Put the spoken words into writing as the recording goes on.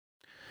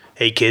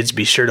Hey kids,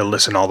 be sure to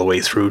listen all the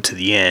way through to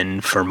the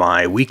end for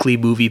my weekly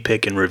movie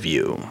pick and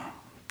review.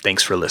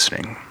 Thanks for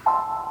listening.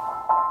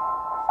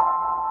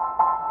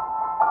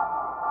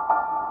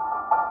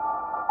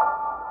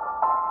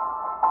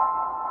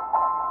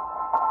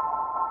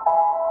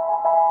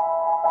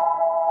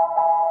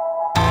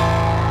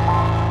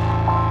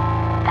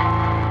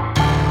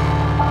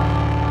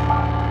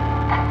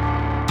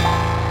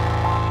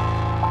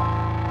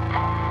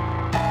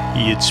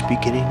 It's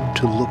beginning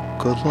to look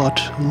a lot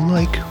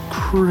like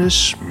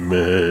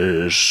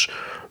Christmas.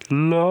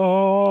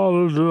 La,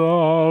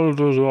 la,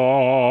 la,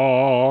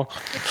 la.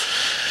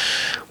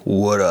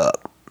 What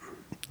up?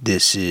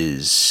 This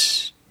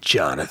is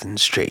Jonathan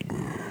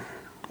Strayton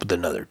with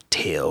another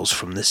Tales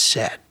from the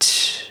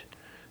Set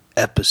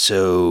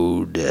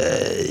episode.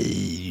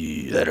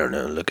 I don't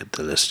know. Look at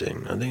the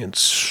listing. I think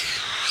it's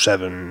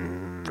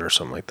 7 or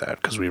something like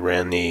that because we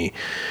ran the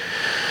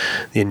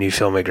Indie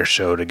Filmmaker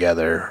show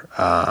together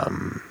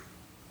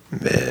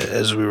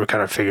as we were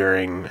kind of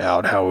figuring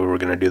out how we were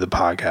going to do the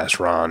podcast,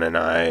 Ron and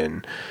I,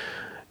 and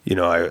you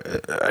know,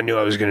 I knew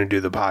I was going to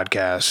do the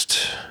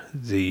podcast,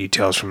 the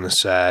Tales from the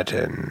Set,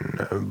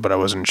 but I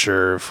wasn't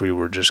sure if we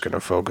were just going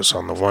to focus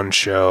on the one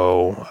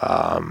show,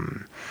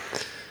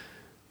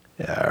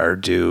 or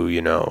do,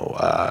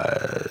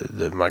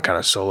 my kind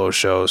of solo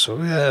show.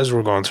 So as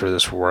we're going through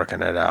this, we're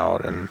working it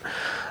out, and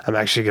I'm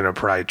actually going to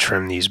probably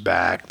trim these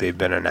back. They've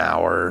been an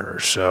hour or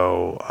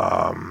so,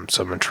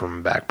 so I'm going to trim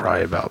them back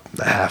probably about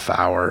a half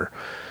hour,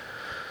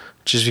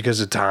 just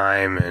because of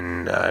time,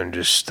 and I'm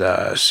just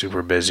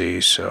super busy.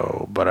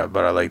 So, but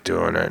I like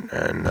doing it,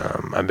 and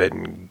I've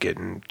been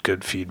getting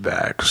good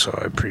feedback, so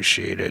I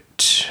appreciate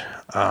it.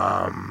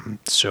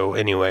 So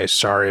anyway,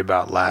 sorry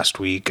about last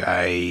week.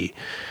 I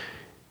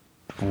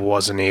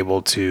wasn't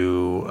able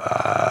to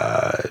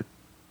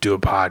do a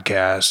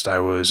podcast. I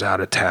was out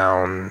of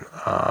town,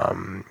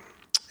 and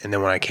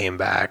then when I came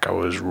back, I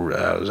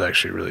was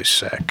actually really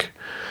sick.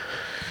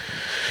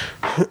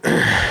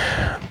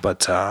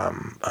 But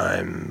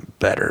I'm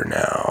better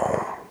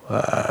now.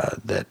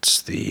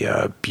 That's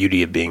the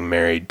beauty of being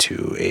married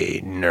to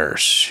a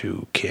nurse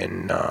who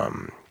can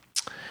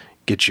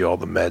get you all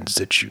the meds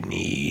that you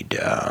need.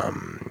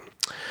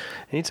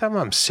 Anytime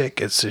I'm sick,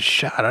 it's a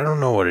shot. I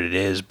don't know what it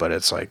is, but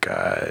it's like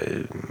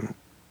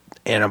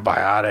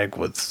antibiotic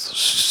with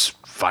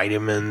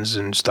vitamins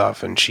and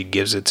stuff, and she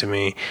gives it to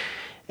me.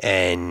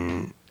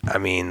 And I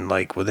mean,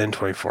 like within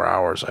 24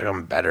 hours, like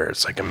I'm better.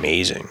 It's like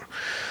amazing.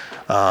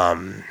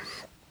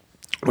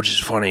 Which is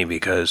funny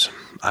because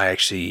I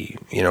actually,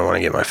 when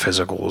I get my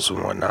physicals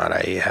and whatnot,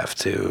 I have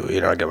to,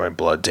 I get my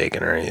blood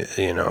taken or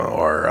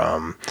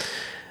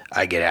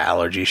I get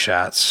allergy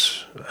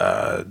shots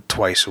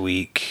twice a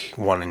week,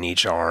 one in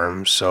each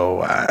arm.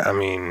 So,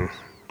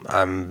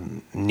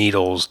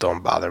 needles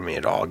don't bother me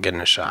at all.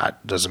 Getting a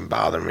shot doesn't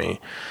bother me.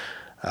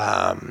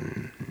 I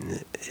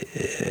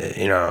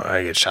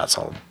get shots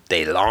all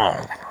day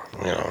long.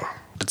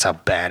 That's how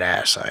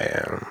badass I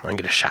am. I can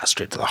get a shot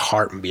straight to the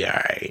heart and be all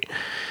right.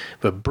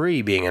 But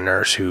Bree, being a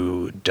nurse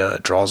who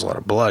draws a lot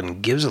of blood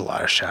and gives a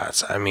lot of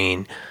shots,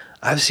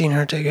 I've seen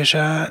her take a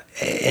shot,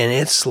 and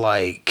it's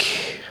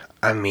like,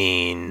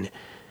 the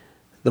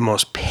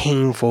most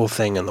painful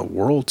thing in the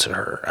world to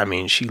her.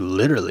 She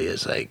literally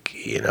is like,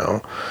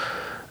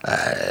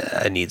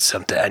 I need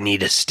something. I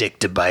need a stick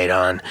to bite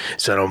on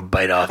so I don't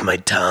bite off my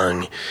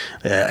tongue,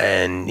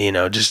 and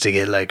just to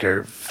get like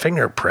her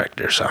finger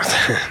pricked or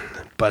something.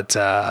 But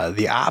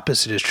the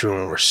opposite is true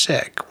when we're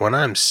sick. When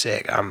I'm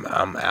sick, I'm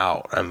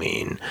out. I'm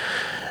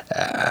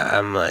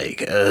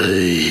like,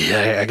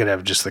 I could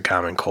have just the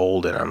common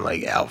cold, and I'm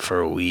like out for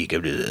a week.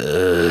 I'm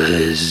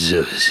just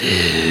so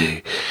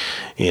sick,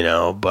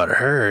 But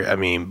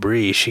her,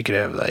 Bree, she could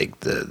have like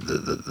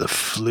the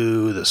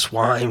flu, the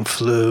swine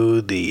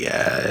flu,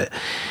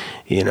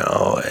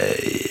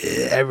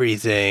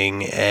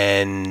 everything,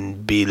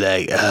 and be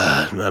like,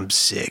 I'm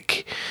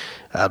sick.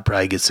 I'll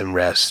probably get some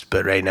rest,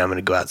 but right now I'm going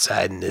to go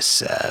outside in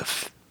this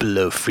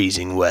below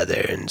freezing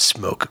weather and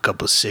smoke a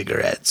couple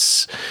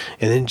cigarettes.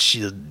 And then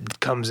she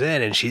comes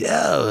in and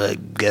I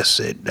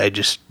guess I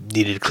just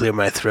needed to clear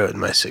my throat and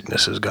my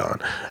sickness is gone.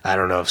 I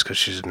don't know if it's because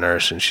she's a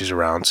nurse and she's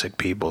around sick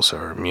people, so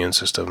her immune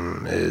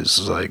system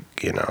is like,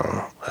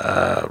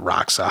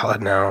 rock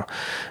solid now.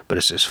 But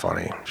it's just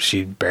funny.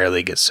 She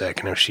barely gets sick,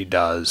 and if she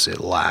does, it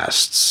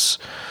lasts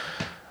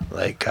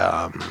like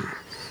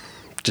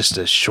just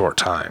a short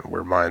time,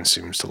 where mine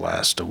seems to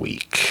last a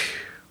week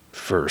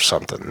for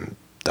something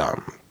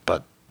dumb.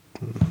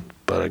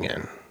 But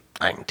again,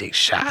 I can take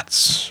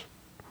shots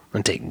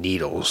and take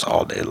needles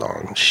all day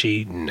long.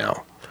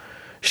 No.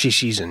 She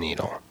sees a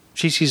needle.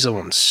 She sees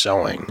someone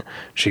sewing.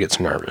 She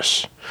gets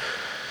nervous.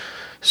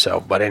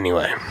 So, but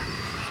anyway.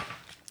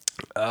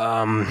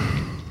 Thought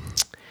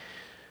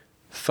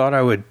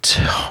I would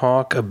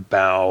talk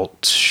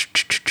about,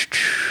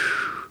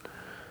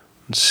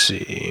 let's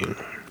see,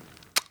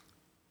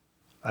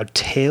 A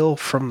Tale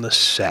from the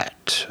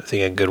Set. I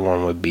think a good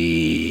one would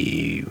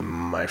be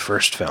my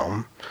first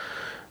film.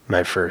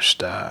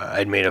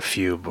 I'd made a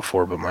few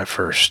before, but my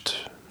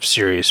first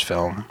serious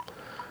film.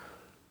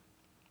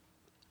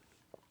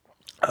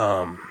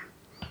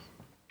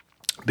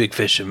 Big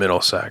Fish in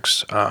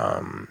Middlesex.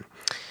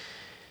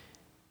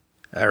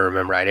 I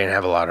remember I didn't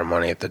have a lot of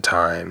money at the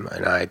time,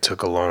 and I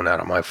took a loan out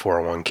of my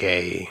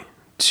 401k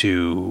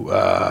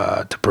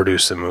to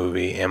produce the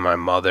movie. And my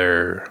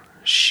mother,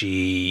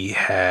 she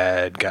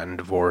had gotten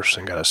divorced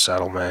and got a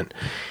settlement,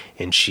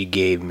 and she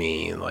gave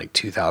me like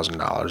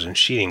 $2,000, and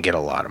she didn't get a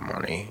lot of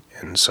money,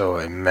 and so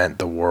it meant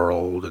the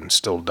world, and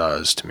still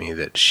does to me,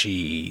 that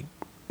she,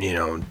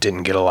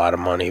 didn't get a lot of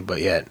money,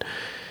 but yet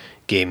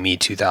gave me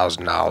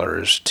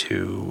 $2,000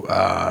 to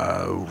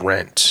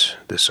rent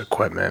this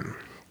equipment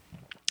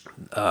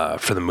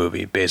for the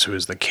movie. Basically, it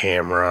was the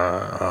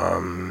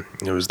camera.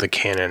 It was the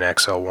Canon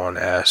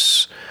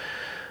XL1S,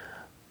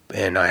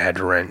 and I had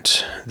to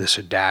rent this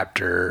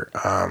adapter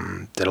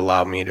that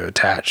allowed me to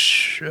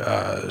attach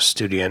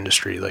Studio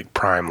Industry like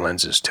prime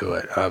lenses to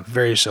it. A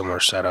very similar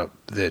setup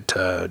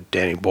that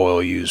Danny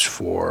Boyle used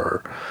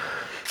for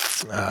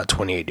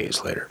 28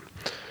 Days Later.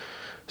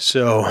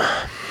 So,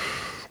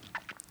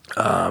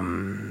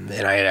 and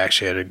I had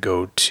actually had to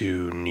go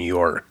to New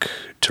York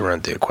to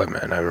rent the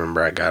equipment. I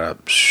remember I got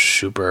up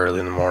super early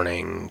in the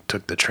morning,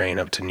 took the train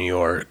up to New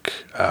York,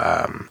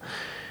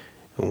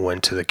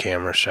 went to the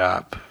camera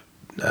shop,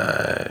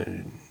 got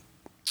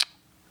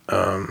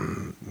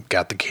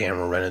the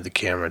camera, rented the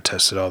camera,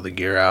 tested all the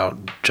gear out,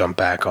 jumped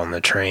back on the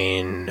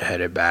train,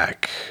 headed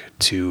back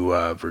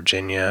to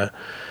Virginia.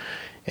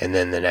 And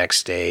then the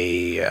next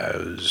day I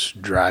was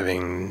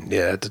driving,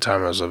 at the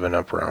time I was living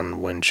up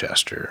around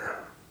Winchester,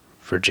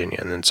 Virginia,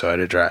 and then so I had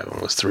to drive.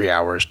 It was 3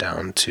 hours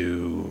down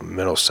to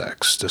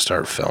Middlesex to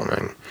start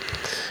filming,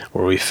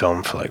 where we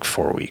filmed for like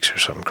 4 weeks or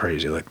something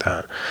crazy like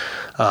that.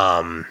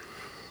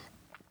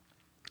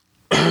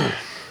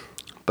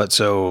 But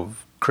so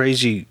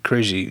crazy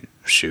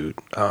shoot.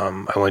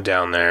 I went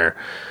down there.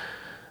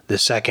 The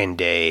second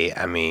day,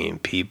 I mean,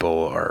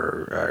 people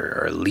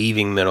are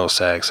leaving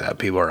Middlesex.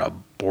 People are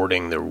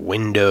boarding their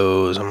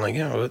windows. I'm like,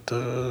 what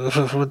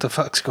the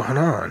fuck's going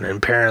on? And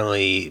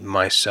apparently,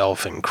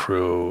 myself and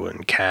crew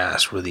and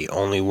cast were the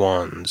only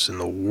ones in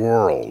the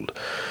world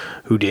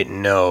who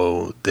didn't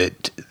know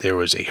that there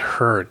was a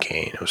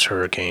hurricane. It was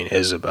Hurricane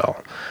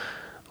Isabel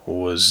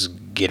was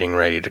getting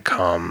ready to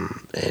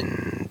come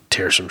and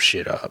tear some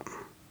shit up.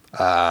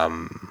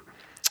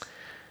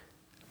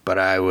 But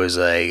I was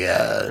like,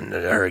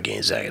 the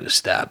hurricane's not going to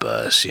stop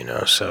us,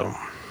 so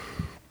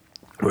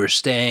we're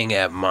staying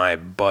at my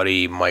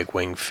buddy Mike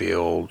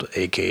Wingfield,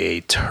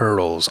 a.k.a.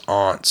 Turtle's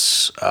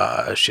aunt's.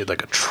 She had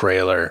like a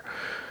trailer,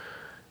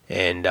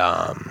 and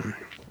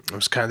it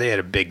was they had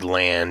a big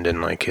land,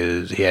 and like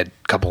he had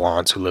a couple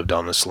aunts who lived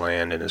on this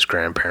land, and his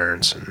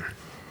grandparents, and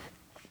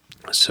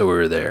so we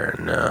were there,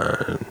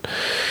 and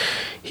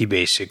he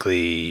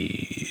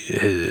basically,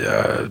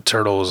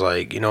 Turtle was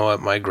like, you know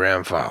what, my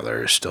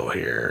grandfather is still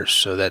here,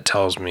 so that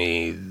tells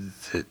me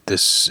that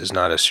this is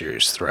not a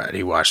serious threat.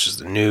 He watches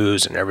the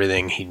news and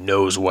everything. He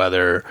knows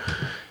weather.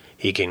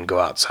 He can go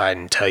outside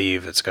and tell you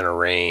if it's going to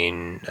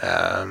rain,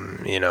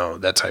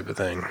 that type of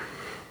thing.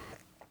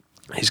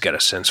 He's got a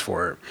sense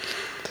for it.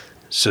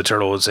 So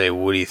Turtle would say,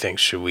 what do you think?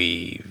 Should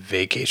we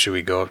vacate? Should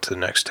we go up to the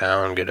next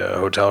town, get a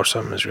hotel or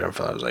something? His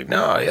grandfather was like,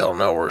 no, hell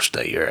no, we'll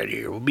stay right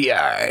here. We'll be all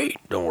right.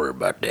 Don't worry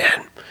about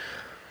that.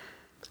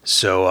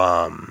 So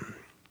I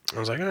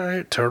was like, all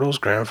right, Turtle's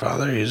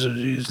grandfather,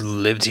 he's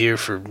lived here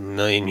for a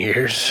million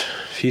years.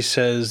 If he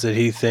says that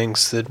he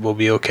thinks that we'll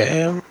be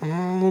okay,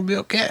 we'll be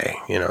okay,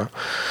 A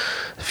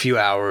few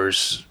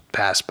hours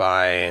pass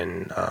by,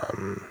 and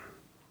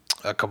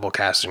a couple of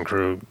cast and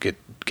crew get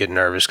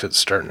nervous because it's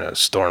starting to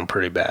storm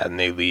pretty bad, and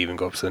they leave and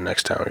go up to the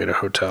next town and get a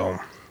hotel.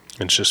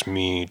 It's just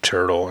me,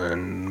 Turtle,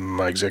 and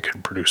my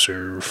executive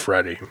producer,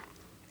 Freddie.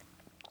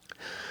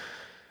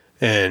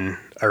 And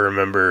I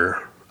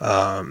remember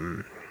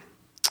Turtle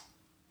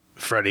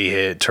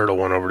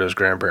went over to his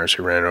grandparents.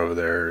 He ran over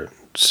there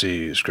to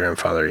see his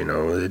grandfather,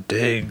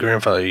 hey,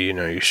 grandfather,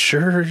 you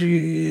sure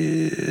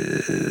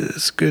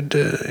it's good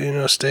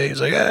to, stay?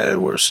 He's like,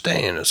 we're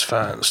staying, it's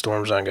fine, the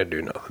storm's not going to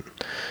do nothing.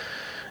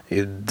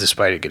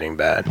 Despite it getting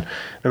bad. I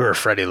remember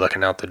Freddie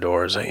looking out the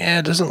door. He's like,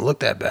 it doesn't look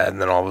that bad. And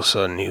then all of a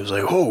sudden he was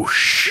like, oh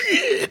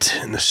shit.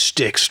 And the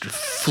sticks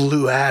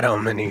flew at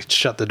him, and he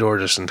shut the door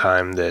just in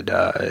time that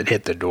it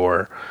hit the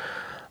door.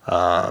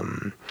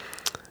 So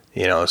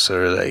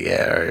we're like,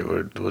 all right,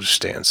 we'll just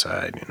stay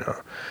inside,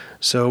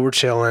 So we're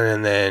chilling,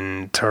 and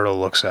then Turtle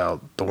looks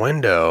out the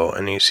window,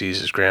 and he sees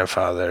his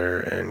grandfather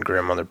and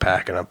grandmother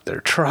packing up their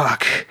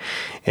truck,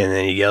 and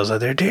then he yells out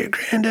there,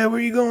 Granddad,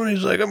 where you going?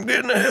 He's like, I'm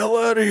getting the hell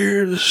out of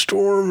here. The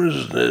storm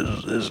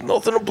is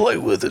nothing to play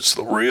with. It's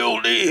the real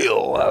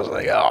deal. I was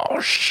like, oh,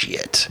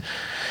 shit.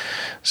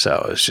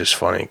 So it's just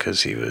funny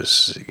because he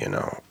was,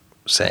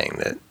 saying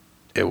that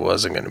it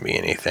wasn't going to be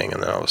anything,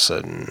 and then all of a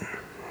sudden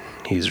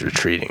he's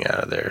retreating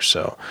out of there,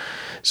 So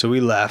we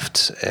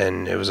left,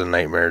 and it was a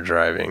nightmare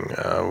driving.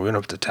 We went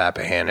up to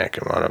Tappahannock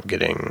and wound up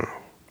getting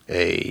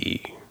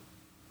a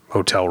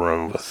hotel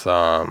room with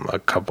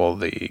a couple of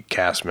the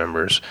cast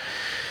members.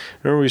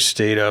 Remember, we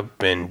stayed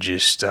up and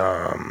just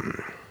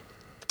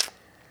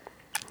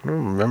I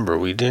don't remember.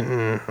 We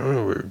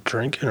were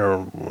drinking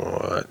or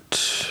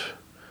what?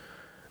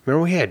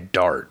 Remember we had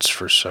darts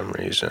for some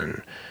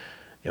reason.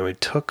 And we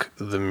took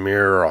the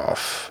mirror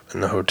off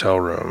in the hotel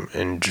room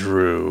and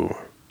drew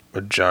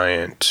a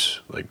giant,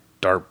 like,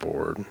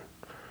 dartboard.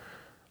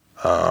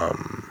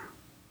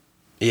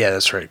 Yeah,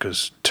 that's right,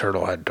 because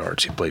Turtle had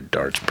darts. He played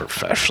darts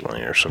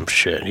professionally or some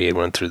shit. He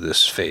went through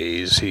this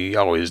phase. He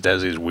always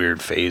does these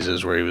weird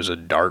phases where he was a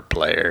dart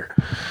player.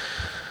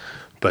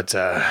 But,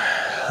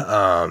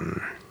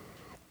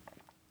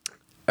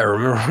 I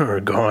remember we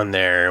were going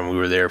there, and we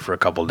were there for a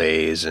couple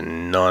days,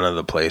 and none of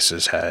the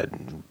places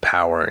had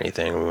power or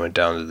anything. We went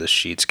down to the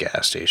Sheetz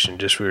gas station.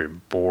 Just we were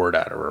bored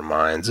out of our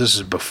minds. This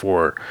is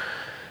before,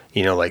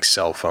 like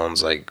cell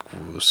phones, like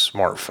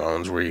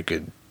smartphones, where you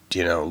could,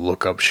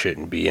 look up shit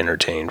and be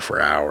entertained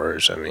for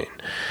hours. I mean,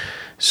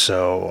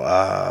 so,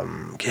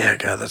 yeah,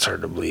 God, that's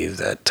hard to believe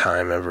that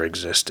time ever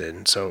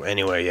existed. So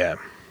anyway, yeah.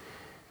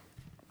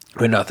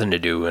 We had nothing to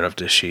do. We went up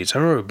to Sheetz. I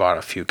remember we bought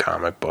a few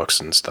comic books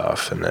and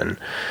stuff, and then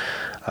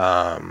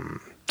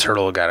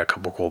Turtle got a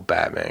couple cool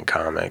Batman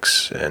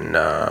comics, and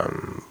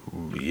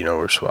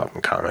we're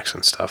swapping comics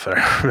and stuff. And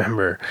I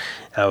remember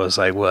I was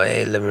like, well,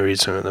 hey, let me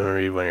read one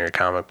of your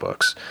comic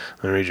books.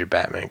 Let me read your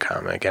Batman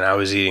comic. And I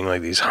was eating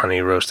like these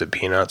honey roasted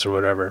peanuts or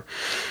whatever,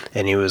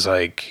 and he was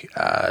like,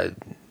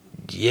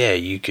 yeah,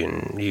 you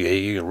can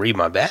read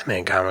my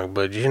Batman comic,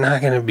 but you're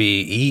not gonna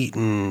be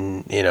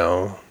eating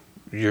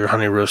your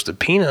honey roasted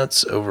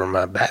peanuts over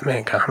my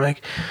Batman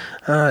comic.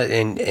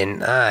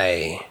 And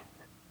I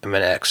am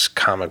an ex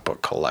comic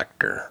book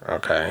collector.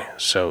 Okay,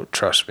 so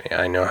trust me,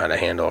 I know how to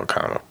handle a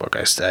comic book.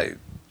 I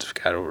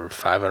got over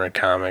 500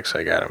 comics.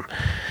 I got them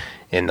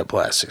in the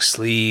plastic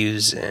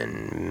sleeves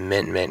and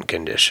mint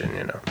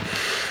condition.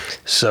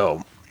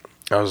 So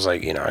I was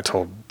like, I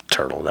told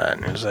Turtle that,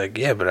 and he was like,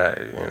 yeah, but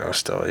I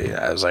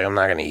was like, I'm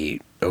not gonna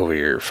eat over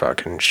your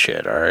fucking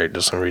shit. All right,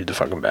 just let me read the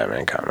fucking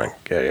Batman comic.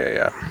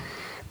 Yeah.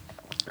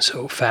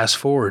 So fast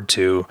forward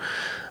to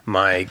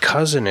my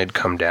cousin had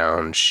come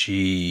down.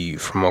 She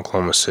from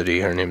Oklahoma City.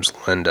 Her name's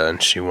Linda,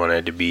 and she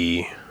wanted to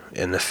be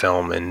in the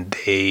film. And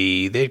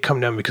they'd come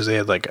down because they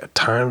had like a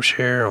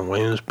timeshare in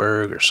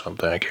Williamsburg or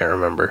something. I can't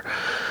remember.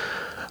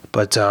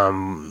 But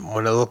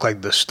when it looked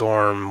like the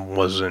storm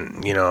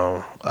wasn't,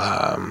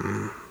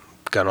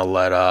 gonna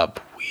let up,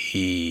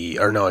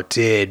 it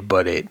did,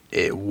 but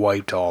it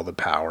wiped all the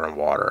power and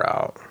water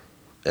out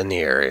in the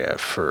area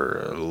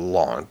for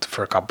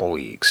a couple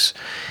weeks.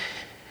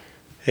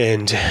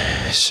 And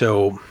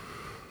so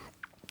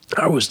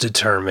I was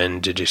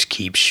determined to just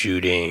keep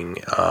shooting,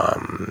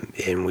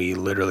 and we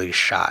literally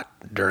shot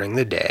during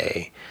the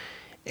day,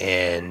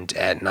 and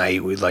at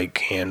night we'd light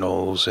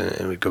candles,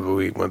 and we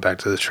went back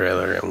to the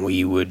trailer, and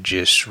we would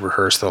just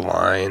rehearse the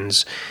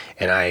lines.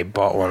 And I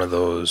bought one of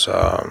those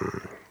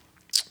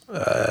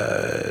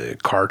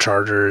car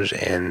chargers,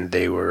 and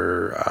they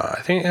were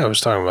I think I was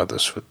talking about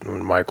this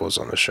when Michael was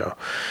on the show,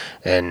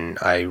 and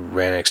I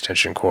ran an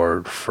extension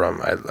cord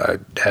from I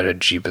had a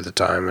Jeep at the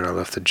time, and I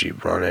left the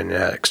Jeep running, and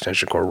had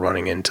extension cord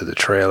running into the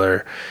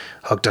trailer,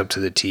 hooked up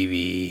to the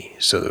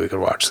TV so that we could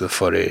watch the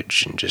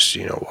footage and just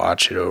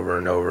watch it over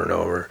and over and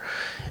over,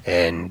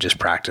 and just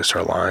practice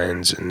our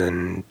lines, and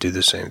then do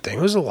the same thing.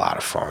 It was a lot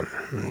of fun,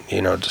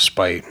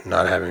 despite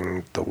not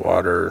having the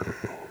water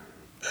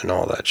and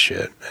all that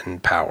shit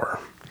and power.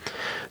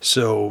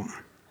 So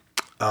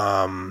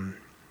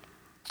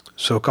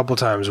a couple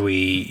times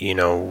we,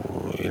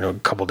 a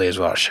couple days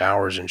without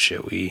showers and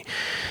shit, we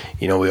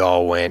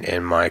all went,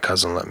 and my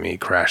cousin let me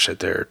crash at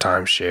their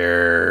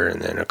timeshare,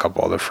 and then a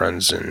couple other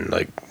friends in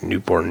like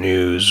Newport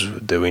News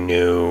that we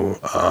knew,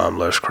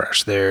 let us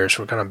crash there.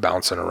 So we're kind of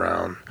bouncing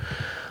around,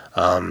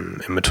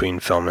 in between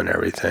filming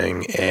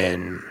everything.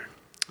 And,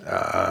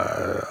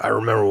 I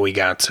remember we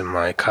got to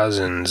my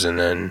cousin's, and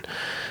then,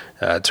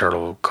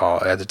 Turtle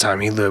called. At the time,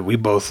 we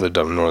both lived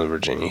up in Northern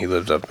Virginia. He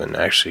lived up in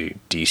actually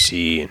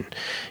DC, and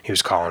he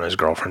was calling his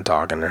girlfriend,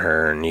 talking to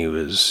her, and he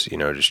was,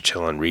 just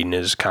chilling, reading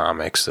his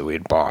comics that we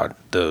had bought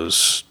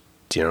those,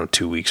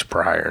 2 weeks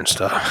prior and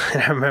stuff.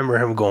 And I remember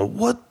him going,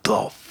 "What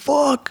the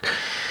fuck?"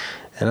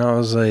 And I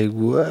was like,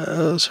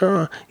 "What's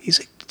wrong?" He's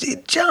like,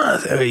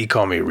 "Jonathan," he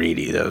called me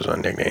Reedy. That was my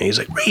nickname. He's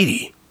like,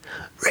 "Reedy.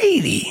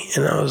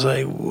 And I was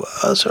like,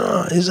 what's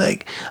wrong? He's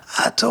like,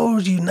 I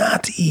told you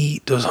not to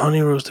eat those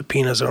honey roasted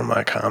peanuts on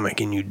my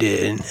comic, and you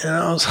did. And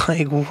I was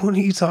like, what are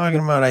you talking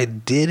about? I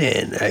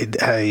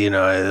didn't.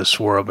 I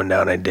swore up and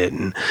down I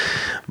didn't.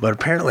 But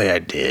apparently I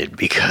did,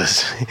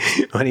 because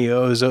when he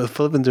was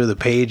flipping through the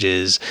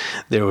pages,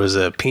 there was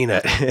a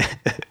peanut.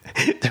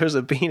 There was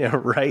a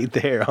peanut right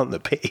there on the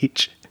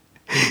page.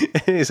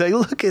 And he's like,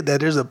 look at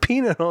that, there's a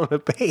peanut on the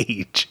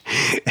page.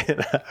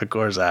 And of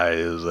course I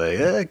was like,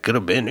 it could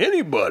have been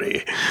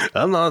anybody.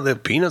 I'm not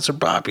that peanuts are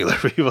popular.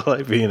 People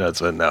like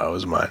peanuts, but no, it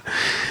was mine.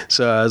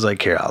 So I was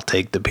like, here, I'll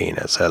take the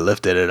peanuts. I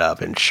lifted it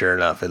up, and sure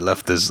enough, it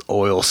left this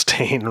oil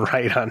stain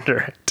right under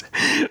it,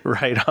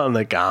 right on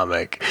the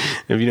comic.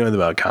 If you know anything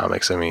about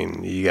comics, I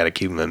mean, you got to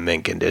keep them in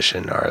mint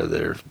condition, or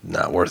they're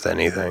not worth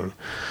anything.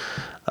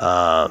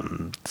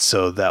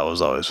 So that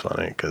was always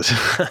funny, because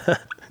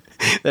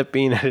that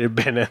bean had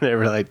been in there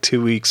for like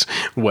 2 weeks,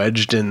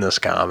 wedged in this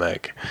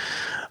comic.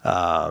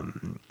 So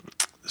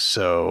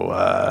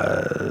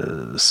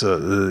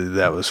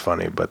that was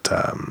funny, but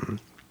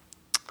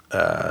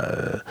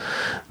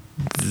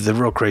the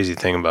real crazy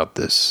thing about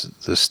this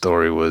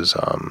story was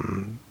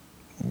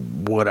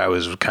what I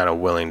was kind of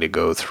willing to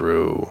go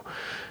through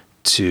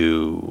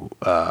to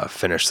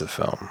finish the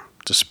film,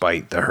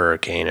 despite the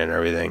hurricane and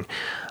everything.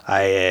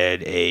 I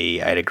had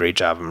a great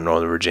job in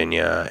Northern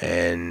Virginia,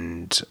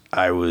 and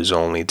I was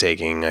only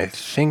taking, I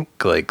think,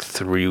 like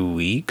 3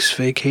 weeks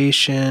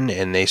vacation,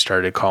 and they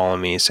started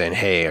calling me saying,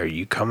 hey, are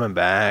you coming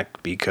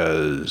back?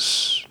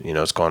 Because,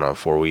 it's going on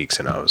 4 weeks.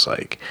 And I was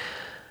like,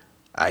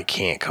 I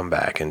can't come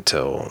back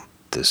until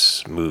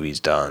this movie's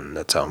done.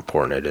 That's how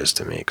important it is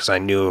to me, because I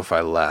knew if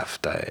I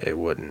left,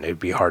 it'd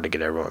be hard to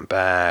get everyone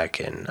back,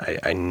 and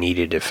I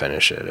needed to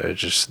finish it. It was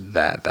just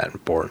that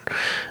important.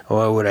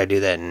 Well, would I do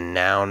that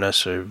now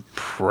necessarily?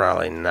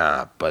 Probably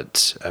not,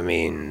 but I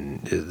mean,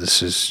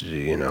 this is,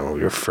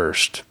 your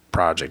first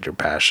project you're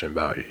passionate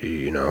about,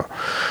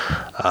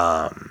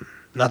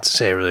 not to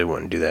say I really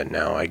wouldn't do that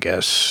now, I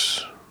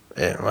guess.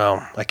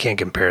 Well, I can't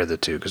compare the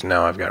two, because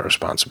now I've got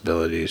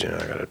responsibilities.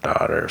 I got a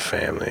daughter, a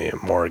family, a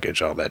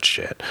mortgage, all that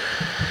shit.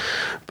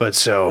 But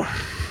so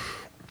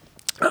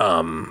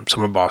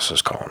my boss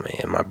was calling me,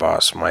 and my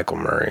boss, Michael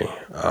Murray,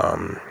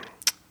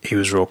 he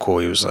was real cool.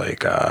 He was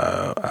like,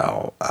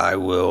 I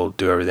will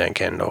do everything I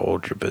can to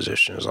hold your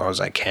position as long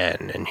as I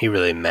can. And he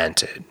really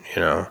meant it,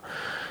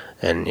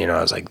 And,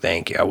 I was like,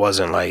 thank you. I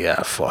wasn't like,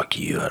 fuck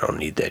you, I don't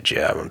need that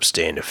job, I'm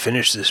staying to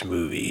finish this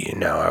movie.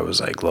 And now I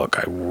was like, look,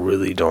 I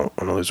really don't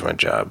want to lose my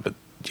job, but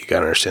you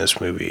got to understand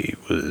this movie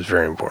was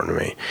very important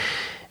to me.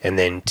 And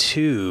then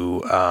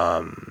 2,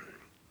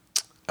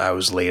 I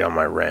was late on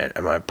my rent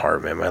at my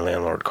apartment. My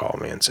landlord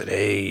called me and said,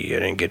 hey, I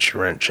didn't get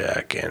your rent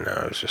check. And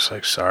I was just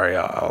like, sorry,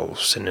 I'll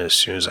send it as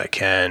soon as I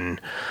can.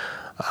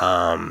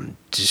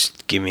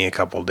 Just give me a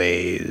couple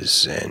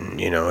days. And,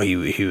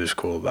 he was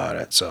cool about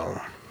it. So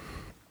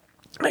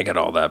I got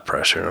all that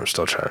pressure, and I'm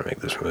still trying to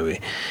make this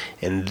movie.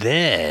 And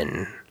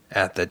then,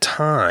 at the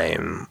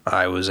time,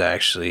 I was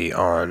actually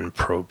on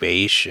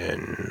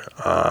probation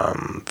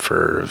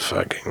for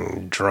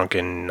fucking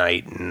drunken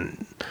night,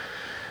 and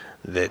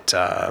that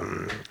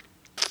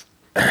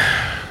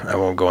I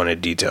won't go into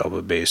detail,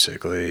 but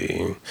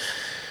basically,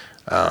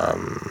 I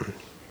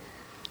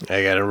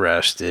got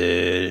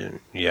arrested,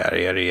 yada,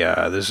 yada,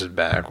 yada. This is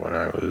back when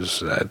I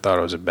thought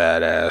I was a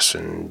badass,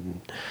 and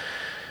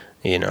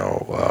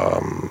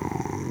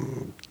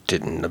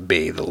didn't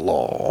obey the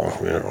law.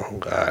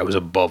 I was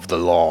above the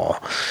law.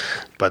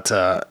 But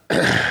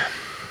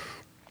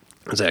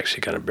it's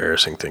actually kind of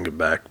embarrassing thinking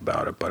back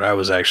about it. But I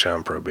was actually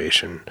on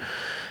probation,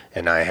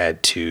 and I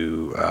had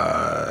to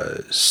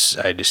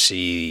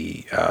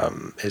see,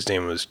 his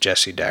name was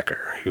Jesse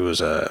Decker. He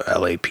was a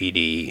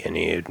LAPD, and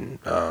he had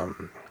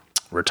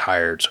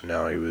retired, so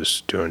now he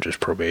was doing just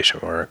probation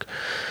work.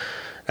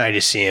 I had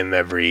to see him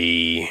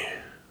every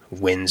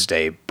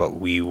Wednesday, but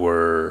we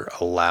were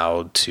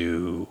allowed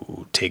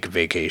to take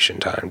vacation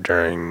time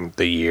during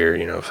the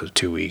year, for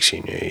 2 weeks,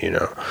 and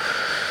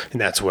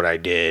that's what I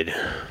did.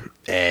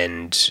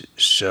 And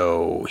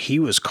so he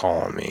was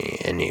calling me,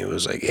 and he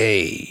was like,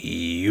 hey,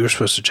 you were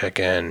supposed to check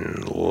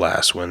in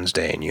last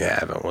Wednesday, and you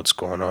haven't. What's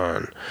going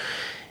on?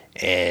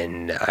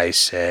 And I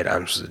said,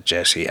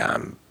 Jesse,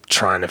 I'm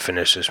trying to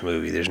finish this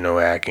movie. There's no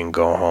way I can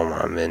go home.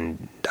 I'm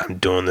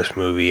doing this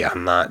movie.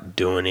 I'm not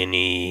doing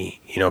any,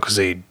 because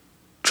they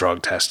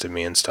drug tested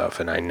me and stuff,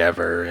 and I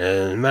never,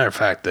 as a matter of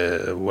fact,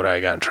 what I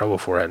got in trouble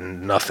for had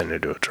nothing to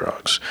do with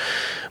drugs,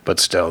 but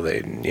still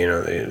they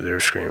were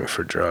screaming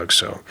for drugs.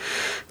 So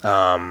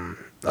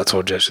I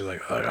told Jesse,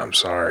 like, I'm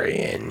sorry,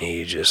 and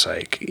he just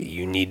like,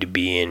 you need to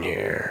be in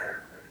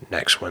here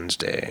next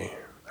Wednesday.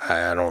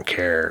 I don't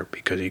care,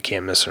 because you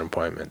can't miss an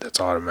appointment.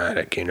 That's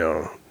automatic,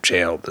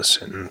 jail, the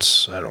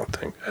sentence. I don't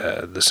think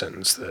the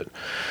sentence that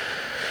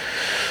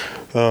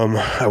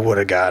I would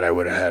have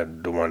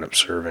had to wind up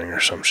serving or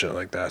some shit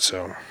like that.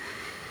 So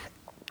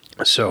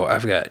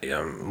I've got,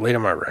 late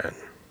on my rent,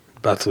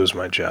 about to lose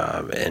my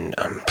job, and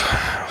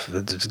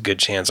there's a good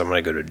chance I'm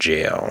going to go to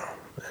jail,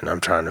 and I'm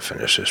trying to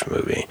finish this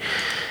movie.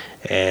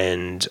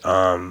 And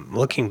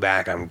looking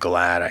back, I'm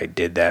glad I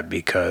did that,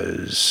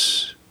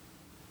 because,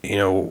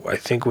 I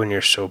think when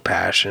you're so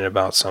passionate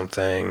about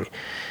something,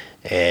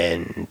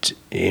 and,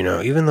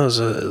 even those,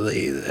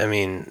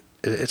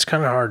 it's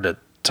kind of hard to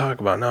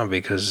talk about now,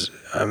 because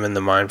I'm in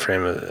the mind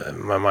frame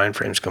my mind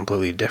frame's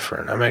completely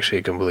different. I'm actually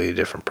a completely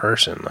different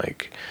person.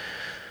 Like,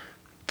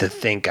 to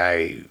think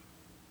I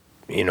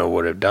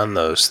would have done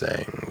those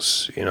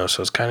things,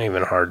 so it's kind of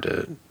even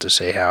hard to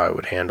say how I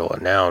would handle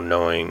it now,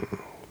 knowing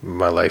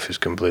my life is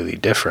completely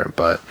different.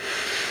 But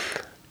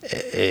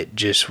it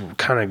just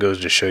kind of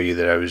goes to show you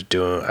that I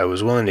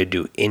was willing to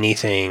do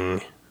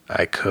anything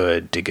I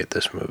could to get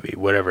this movie,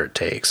 whatever it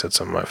takes. That's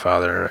something my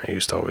father and I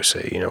used to always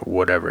say,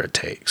 whatever it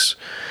takes.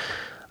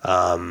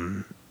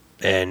 And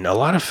a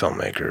lot of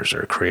filmmakers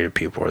or creative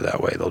people are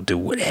that way. They'll do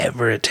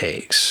whatever it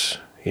takes,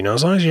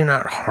 as long as you're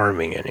not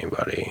harming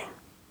anybody,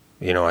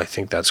 I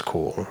think that's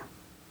cool,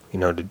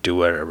 to do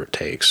whatever it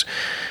takes.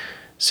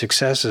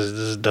 Success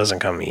doesn't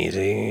come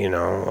easy,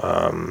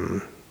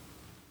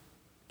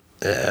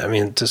 I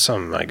mean, to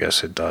some, I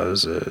guess it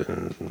does,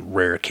 in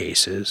rare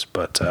cases,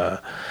 but I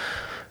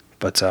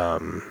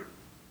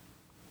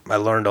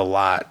learned a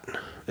lot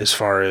as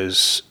far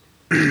as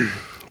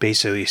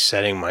basically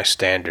setting my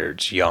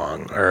standards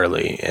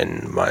early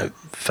in my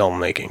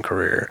filmmaking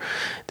career,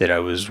 that I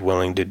was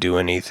willing to do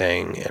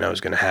anything, and I was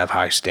going to have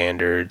high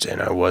standards,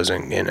 and I was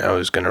going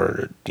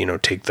to,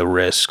 take the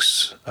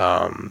risks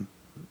that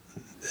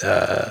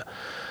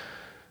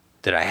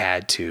I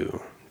had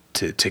to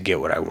get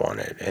what I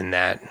wanted. And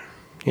that,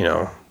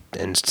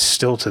 and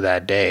still to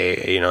that day,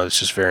 it's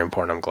just very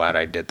important. I'm glad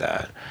I did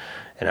that.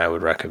 And I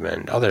would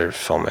recommend other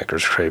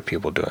filmmakers, creative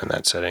people doing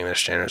that, setting their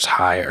standards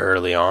high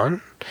early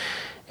on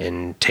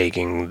and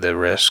taking the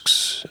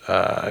risks,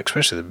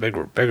 especially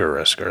the bigger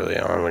risk early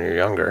on when you're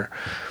younger,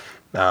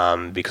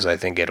 because I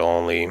think it'll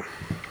only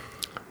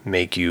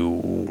make you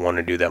want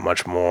to do that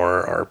much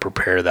more, or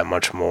prepare that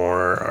much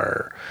more,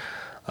 or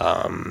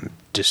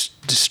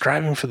just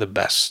striving for the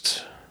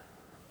best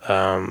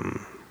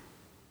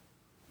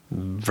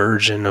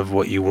version of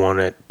what you want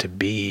it to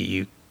be,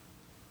 you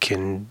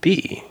can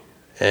be.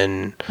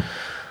 And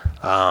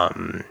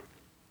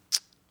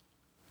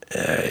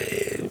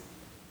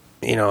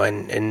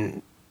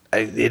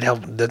it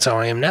helped. That's how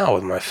I am now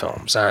with my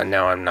films.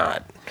 Now I'm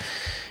not,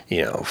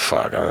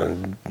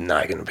 I'm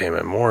not gonna pay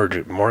my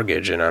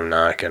mortgage, and I'm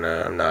not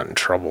in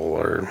trouble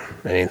or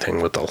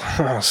anything with the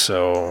law.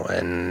 So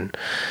and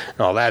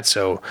all that.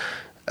 So,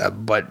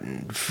 but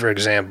for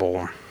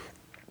example,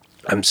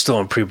 I'm still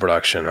in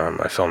pre-production on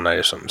my film Night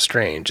of Something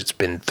Strange. It's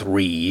been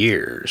 3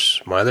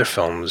 years. My other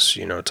films,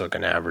 took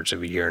an average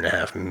of a year and a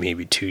half,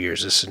 maybe 2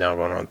 years. This is now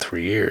going on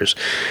 3 years,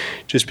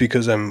 just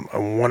because I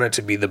want it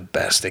to be the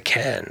best it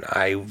can.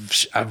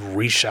 I've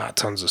reshot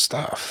tons of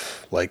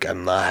stuff. Like,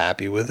 I'm not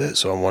happy with it,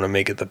 so I want to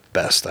make it the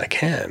best I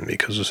can,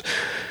 because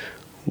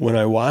when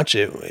I watch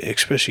it,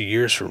 especially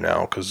years from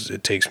now, because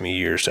it takes me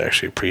years to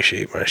actually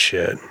appreciate my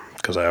shit,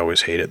 because I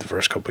always hate it the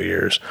first couple of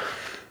years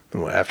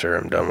after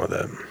I'm done with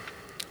it.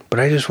 But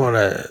I just want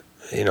to,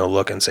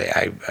 look and say,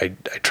 I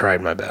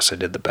tried my best. I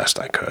did the best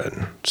I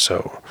could.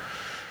 So,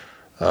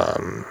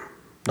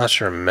 not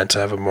sure I'm meant to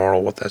have a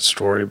moral with that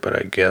story, but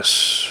I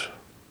guess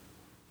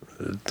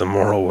the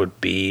moral would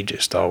be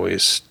just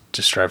always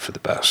to strive for the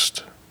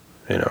best.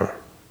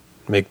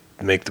 Make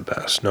the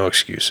best. No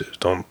excuses.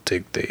 Don't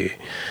take the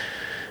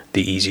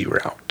easy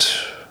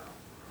route.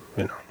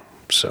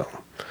 So.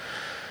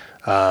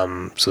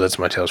 So that's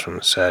my tales from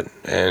the set,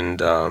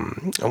 and I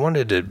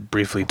wanted to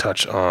briefly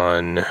touch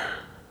on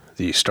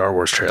the Star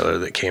Wars trailer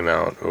that came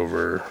out I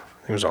think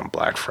it was on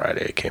Black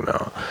Friday. It came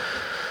out.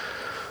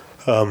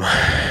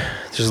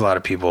 There's a lot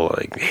of people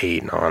like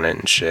hating on it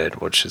and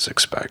shit, which is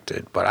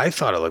expected, but I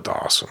thought it looked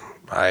awesome.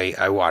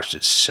 I watched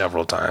it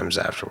several times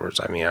afterwards.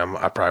 I mean,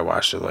 I probably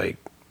watched it like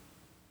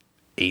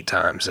 8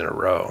 times in a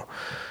row.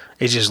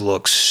 It just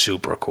looks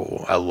super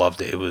cool. I loved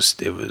it. It was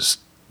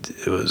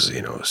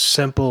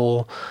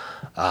simple.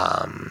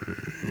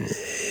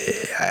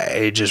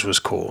 It just was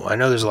cool. I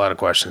know there's a lot of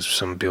questions.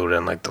 Some people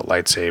didn't like the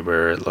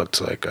lightsaber. It looked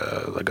like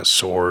a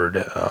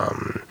sword.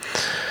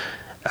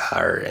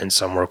 And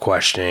some were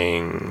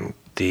questioning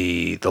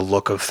the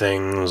look of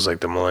things, like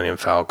the Millennium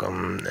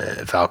Falcon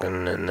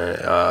and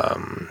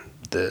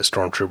the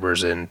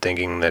stormtroopers, and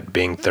thinking that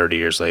being 30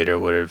 years later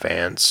would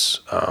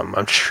advance.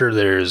 I'm sure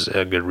there's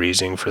a good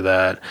reasoning for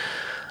that.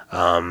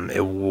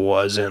 It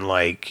wasn't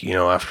like,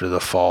 after the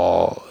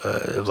fall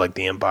of like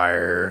the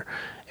Empire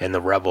and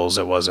the Rebels,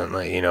 it wasn't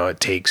like, it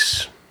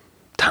takes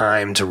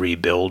time to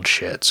rebuild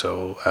shit.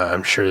 So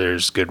I'm sure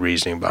there's good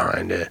reasoning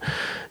behind it.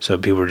 So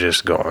people were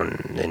just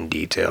going in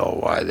detail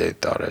why they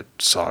thought it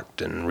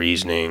sucked, and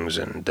reasonings,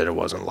 and that it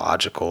wasn't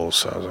logical.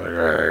 So I was like, all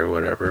right,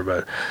 whatever.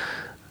 But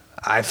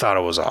I thought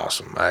it was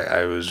awesome.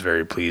 I was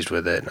very pleased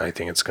with it, and I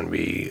think it's going to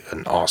be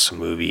an awesome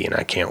movie, and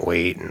I can't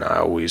wait. And I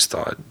always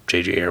thought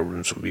J.J.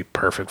 Abrams would be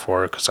perfect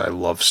for it, because I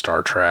love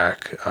Star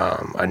Trek.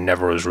 I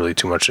never was really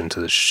too much into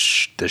the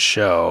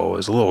show.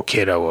 As a little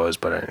kid I was,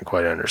 but I didn't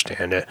quite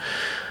understand it.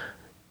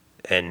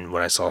 And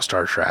when I saw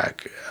Star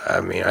Trek,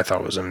 I mean, I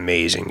thought it was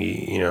amazing.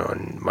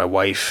 And my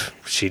wife,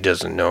 she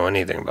doesn't know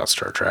anything about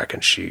Star Trek,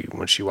 and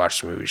when she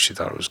watched the movie, she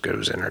thought it was good. It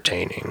was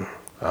entertaining.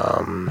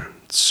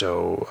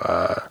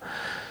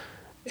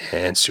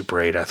 And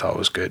Super 8 I thought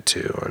was good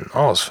too, and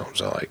all his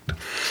films I liked,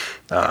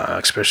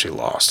 especially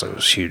Lost. I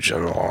was huge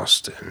on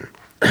Lost,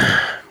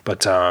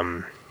 but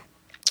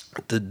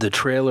the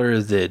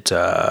trailer that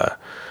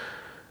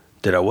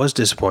I was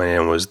disappointed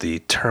in was the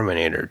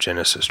Terminator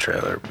Genesis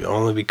trailer,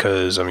 only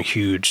because I'm a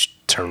huge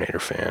Terminator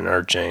fan,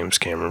 or James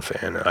Cameron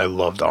fan. I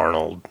loved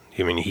Arnold.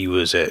 I mean, he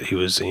was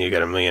you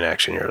got a million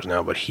action heroes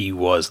now, but he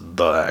was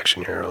the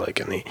action hero, like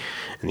in the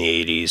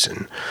 80s,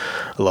 and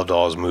I loved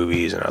all his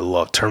movies, and I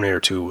loved Terminator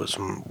 2 was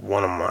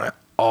one of my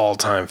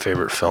all-time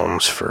favorite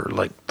films for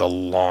like the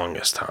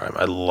longest time.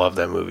 I love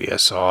that movie. I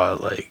saw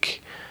it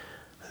like,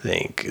 I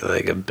think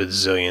like a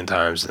bazillion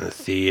times in the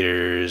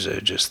theaters.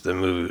 The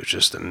movie was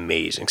just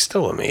amazing.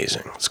 Still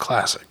amazing. It's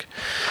classic.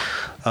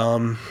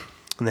 And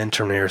then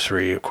Terminator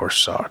 3, of course,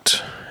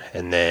 sucked.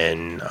 And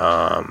then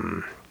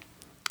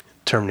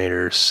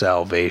Terminator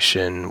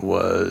Salvation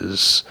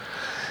was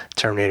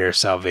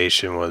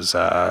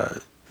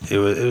it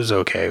was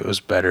okay. It was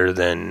better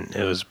than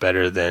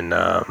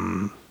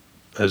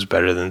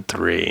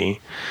 3.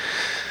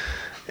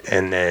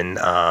 And then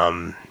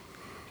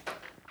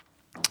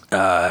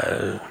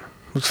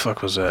what the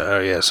fuck was that? Oh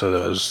yeah, so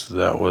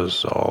that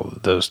was all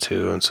those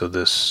two. And so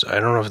this, I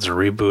don't know if it's a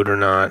reboot or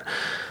not.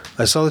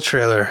 I saw the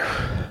trailer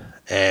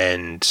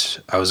and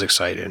I was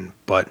excited,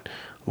 but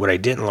what I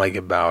didn't like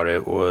about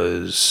it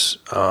was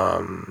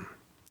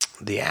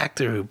the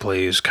actor who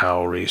plays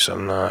Kyle Reese.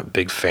 I'm not a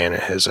big fan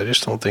of his. I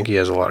just don't think he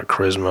has a lot of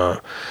charisma.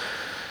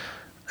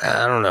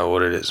 I don't know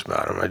what it is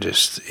about him.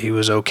 He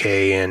was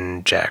okay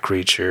in Jack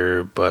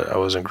Reacher, but I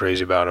wasn't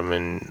crazy about him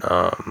in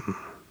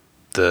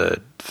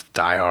the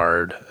Die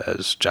Hard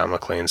as John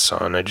McClane's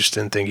son. I just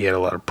didn't think he had a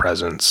lot of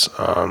presence.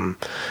 So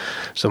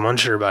I'm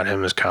unsure about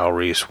him as Kyle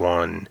Reese,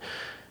 1.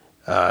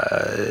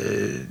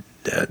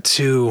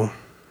 2,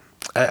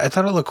 I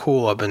thought it looked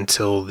cool up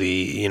until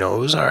it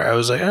was alright. I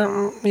was like,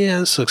 yeah,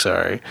 this looks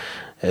alright.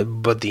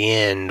 But the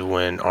end,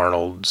 when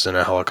Arnold's in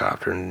a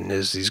helicopter and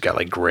he's got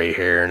like gray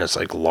hair and it's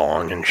like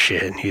long and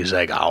shit, and he's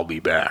like, I'll be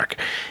back.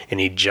 And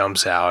he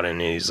jumps out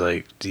and he's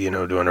like,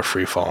 doing a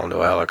free fall into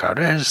a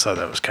helicopter. I just thought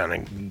that was kind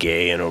of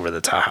gay and over the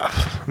top.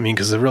 I mean,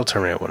 because the real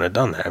Terminator wouldn't have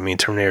done that. I mean,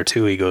 Terminator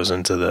 2, he goes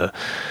into the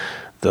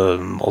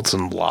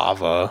molten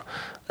lava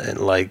and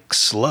like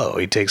slow.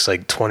 He takes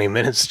like 20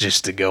 minutes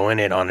just to go in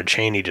it on a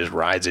chain. He just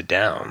rides it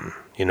down.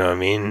 You know what I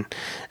mean?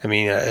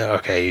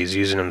 Okay, he's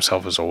using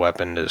himself as a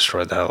weapon to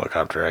destroy the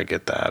helicopter. I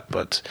get that,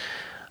 but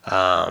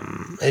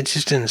it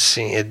just didn't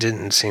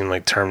seem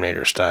like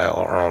Terminator style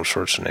or Arnold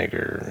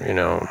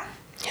Schwarzenegger.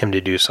 Him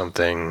to do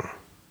something.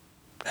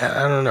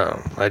 I don't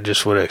know. I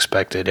just would have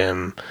expected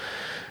him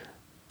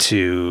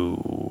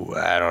to,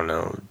 I don't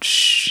know,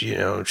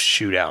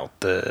 shoot out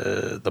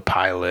the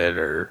pilot,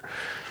 or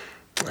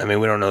I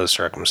mean, we don't know the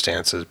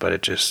circumstances, but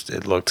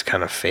it looked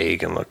kind of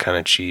fake and looked kind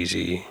of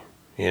cheesy.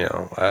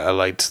 I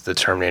liked the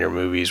Terminator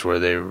movies where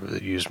they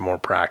used more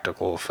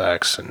practical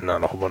effects and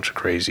not a whole bunch of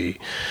crazy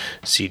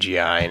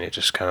CGI, and it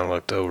just kind of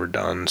looked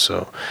overdone.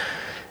 So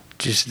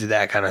just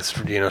that kind of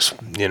threw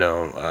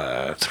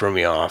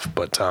me off.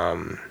 But I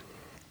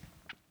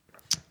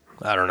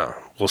don't know.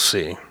 We'll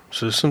see.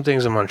 So there's some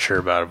things I'm unsure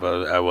about,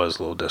 but I was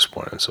a little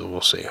disappointed. So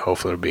we'll see.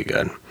 Hopefully it'll be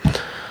good.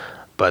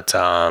 But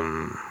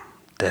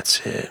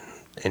that's it.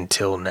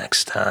 Until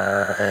next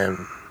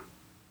time.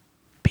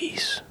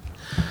 Peace.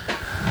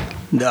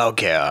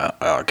 Okay.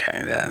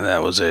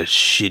 That was a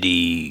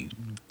shitty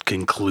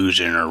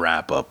conclusion or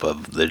wrap up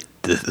of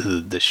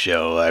the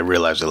show. I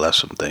realized I left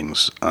some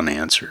things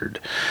unanswered.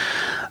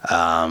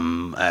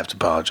 I have to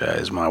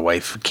apologize. My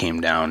wife came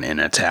down in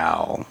a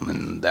towel,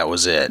 and that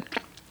was it.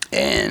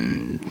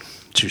 And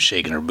she was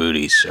shaking her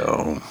booty,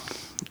 so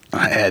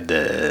I had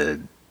to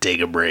take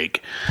a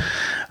break.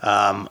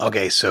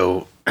 Okay,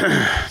 so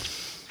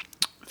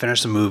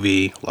finished the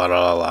movie. La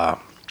la la.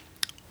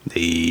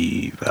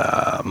 The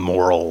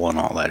moral and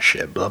all that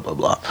shit, blah blah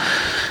blah.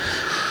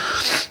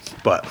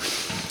 But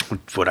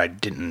what I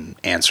didn't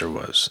answer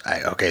was,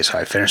 so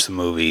I finished the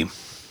movie,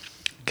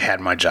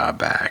 had my job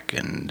back,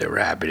 and they were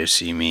happy to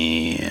see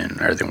me, and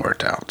everything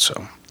worked out.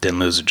 So didn't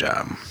lose the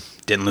job,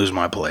 didn't lose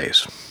my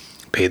place,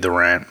 paid the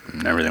rent,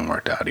 and everything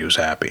worked out. He was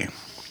happy.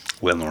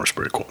 Landlord was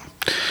pretty cool.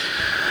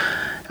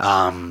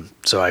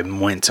 So I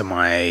went to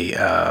my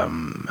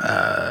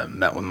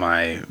met with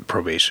my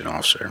probation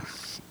officer.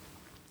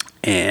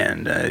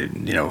 And,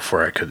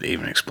 before I could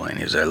even explain,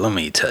 he was like, let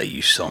me tell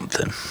you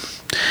something.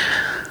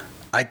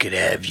 I could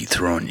have you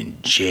thrown in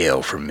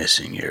jail for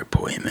missing your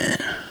appointment.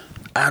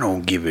 I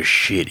don't give a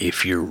shit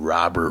if you're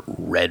Robert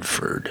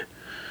Redford.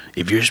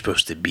 If you're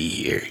supposed to be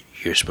here,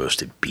 you're supposed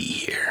to be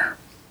here.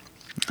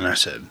 And I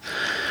said,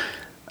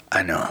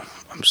 I know,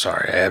 I'm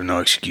sorry, I have no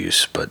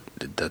excuse, but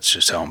that's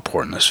just how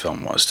important this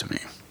film was to me.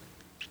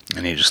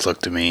 And he just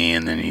looked at me,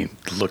 and then he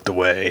looked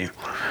away.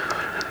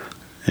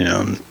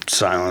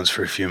 Silence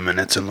for a few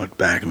minutes, and looked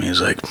back at me. He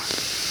was like,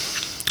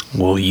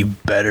 well, you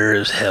better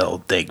as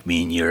hell thank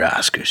me in your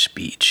Oscar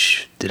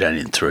speech that I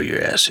didn't throw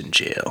your ass in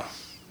jail.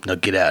 Now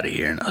get out of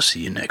here, and I'll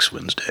see you next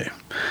Wednesday.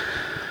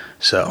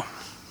 So,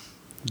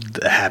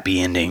 the happy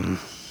ending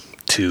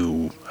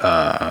to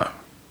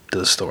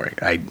the story.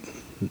 I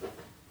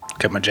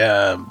kept my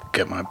job,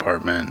 kept my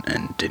apartment,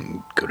 and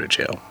didn't go to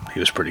jail. He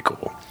was pretty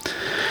cool.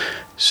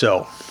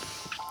 So,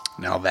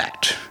 now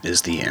that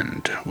is the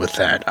end. With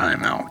that,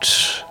 I'm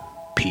out.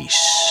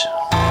 Peace.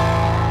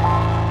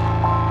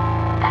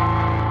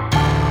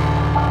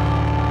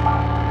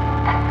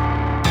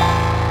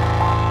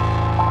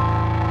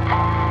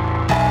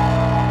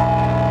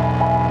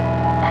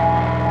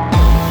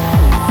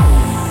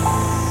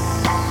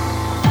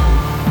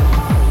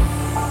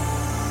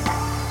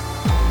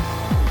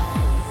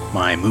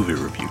 My movie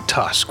review,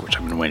 Tusk, which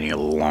I've been waiting a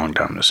long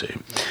time to see.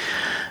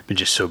 been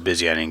just so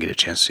busy I didn't get a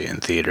chance to see it in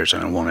theaters,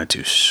 and I wanted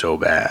to so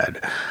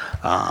bad.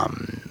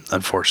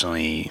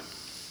 Unfortunately,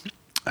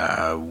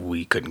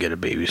 we couldn't get a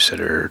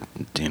babysitter,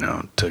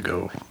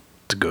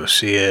 to go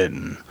see it,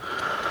 and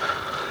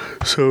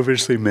so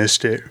eventually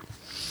missed it.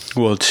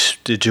 Well,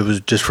 it was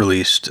just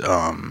released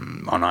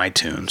on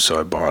iTunes, so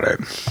I bought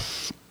it,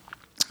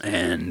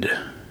 and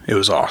it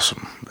was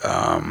awesome.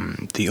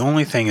 The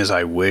only thing is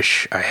I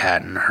wish I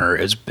hadn't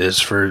heard, is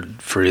for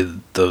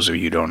those of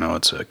you who don't know,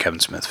 it's a Kevin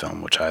Smith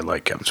film, which I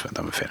like Kevin Smith.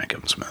 I'm a fan of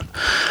Kevin Smith.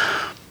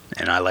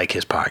 And I like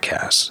his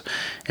podcast.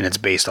 And it's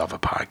based off a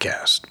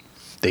podcast.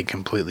 They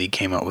completely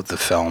came up with the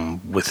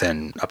film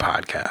within a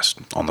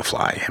podcast on the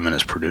fly, him and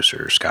his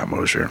producer, Scott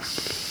Mosier.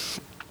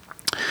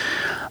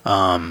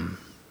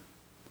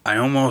 I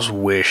almost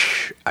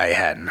wish I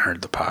hadn't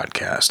heard the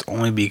podcast,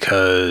 only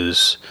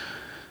because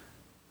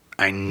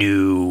I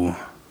knew,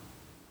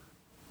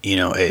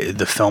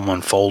 the film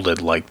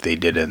unfolded like they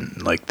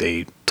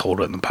told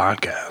it in the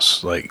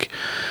podcast.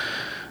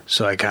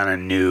 So I kind of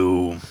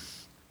knew,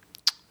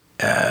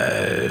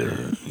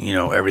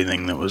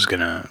 everything that was going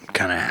to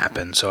kind of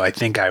happen. So I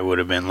think I would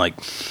have been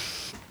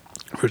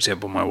for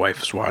example, my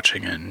wife is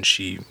watching it and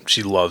she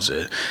loves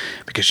it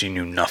because she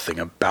knew nothing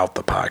about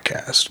the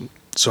podcast.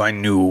 So I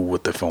knew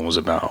what the film was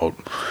about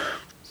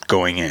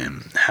going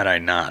in. Had I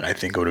not, I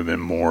think it would have been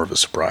more of a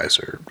surprise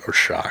or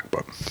shock,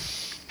 but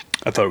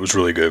I thought it was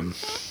really good.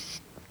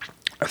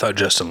 I thought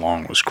Justin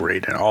Long was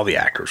great, and all the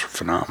actors were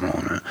phenomenal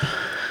in it.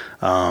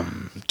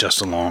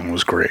 Justin Long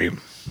was great.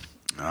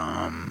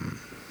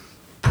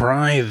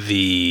 Probably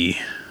the,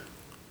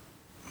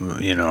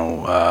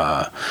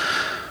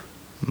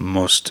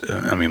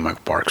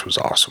 Michael Parks was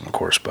awesome, of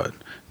course, but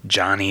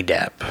Johnny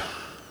Depp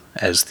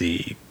as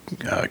the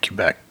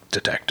Quebec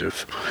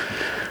detective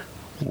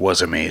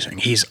was amazing.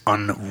 He's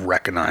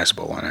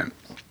unrecognizable in it.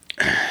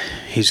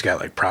 He's got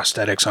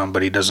prosthetics on,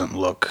 but he doesn't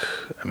look,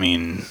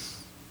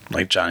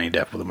 like Johnny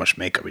Depp with a bunch of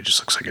makeup. He just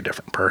looks like a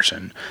different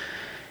person.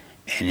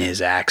 And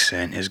his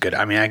accent is good.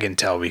 I can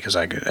tell because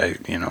I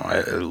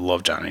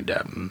love Johnny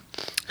Depp,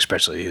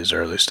 especially his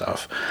early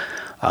stuff.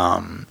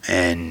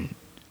 And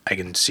I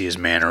can see his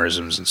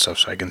mannerisms and stuff,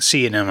 so I can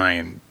see it in him, I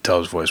can tell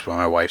his voice, but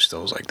my wife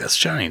still was like, that's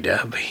Johnny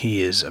Depp.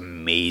 He is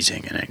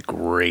amazing and a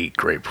great,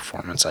 great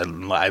performance. I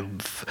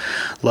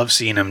love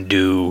seeing him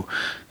do,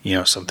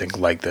 something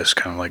like this,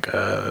 kind of like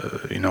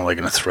in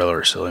a thriller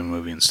or silly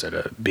movie, instead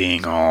of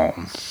being all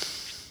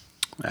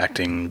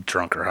acting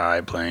drunk or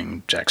high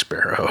playing Jack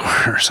Sparrow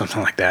or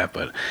something like that.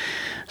 But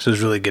so it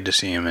was really good to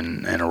see him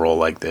in a role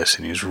like this,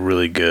 and he was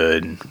really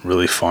good,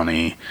 really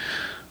funny,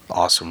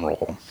 awesome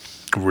role.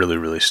 Really,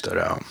 really stood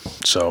out.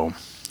 So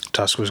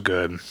Tusk was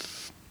good.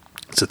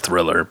 It's a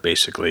thriller,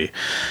 basically,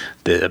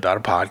 about a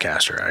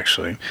podcaster,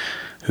 actually,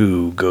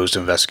 who goes to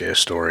investigate a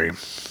story.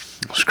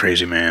 This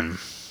crazy man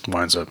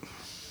winds up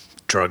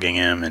drugging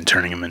him and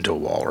turning him into a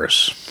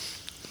walrus.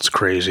 It's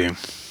crazy.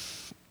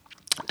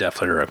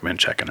 Definitely recommend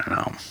checking it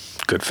out.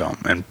 Good film.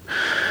 And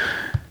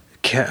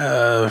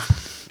I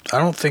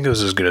don't think it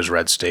was as good as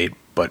Red State,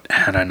 but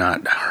had I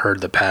not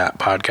heard the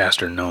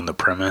podcast or known the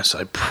premise,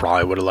 I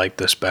probably would have liked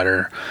this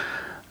better.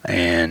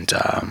 And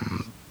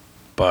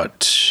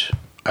but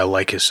I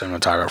like his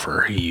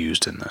cinematographer he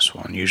used in this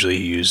one. Usually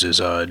he uses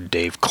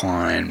Dave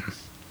Klein,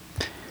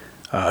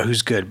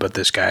 who's good, but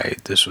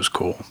this was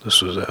cool.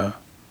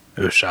 It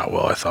was shot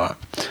well, I thought,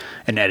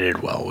 and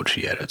edited well, which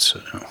he edits.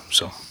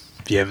 So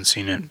if you haven't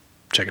seen it,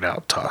 check it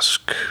out.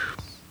 Tusk.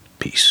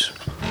 Peace.